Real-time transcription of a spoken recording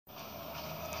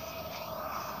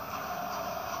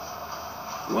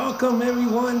Welcome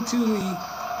everyone to the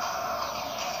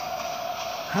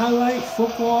highlight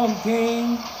football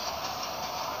game.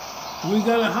 We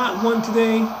got a hot one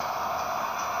today.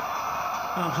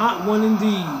 A hot one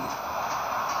indeed.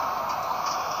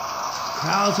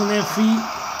 Crowds on their feet.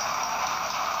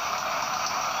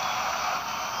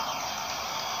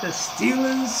 The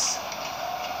Steelers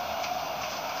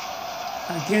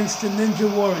against the Ninja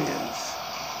Warriors.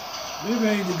 We're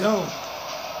ready to go.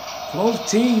 Both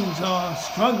teams are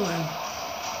struggling,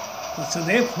 so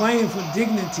they're playing for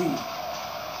dignity.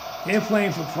 They're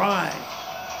playing for pride.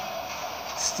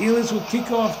 Steelers will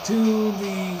kick off to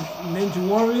the Ninja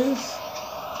Warriors.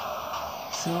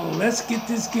 So let's get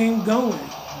this game going.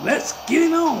 Let's get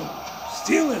it on.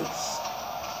 Steelers,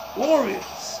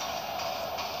 Warriors.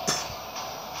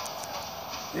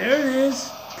 There it is,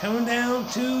 coming down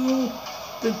to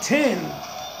the 10.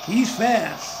 He's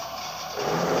fast.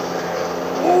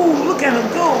 Oh, look at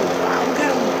him go. Wow, look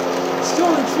at him. Still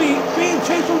in the tree, being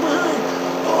chased from behind.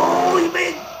 Oh, he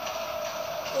made.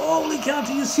 Holy cow,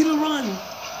 do you see the run?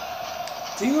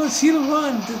 Do you see the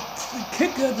run? The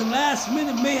kicker at the last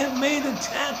minute may have made a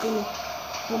tackle.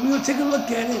 But we'll take a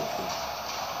look at it.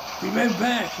 Be right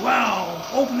back. Wow,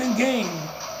 opening game.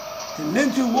 The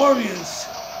Ninja Warriors.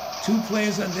 2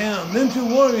 players are down. Ninja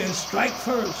Warriors strike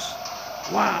first.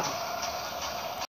 Wow.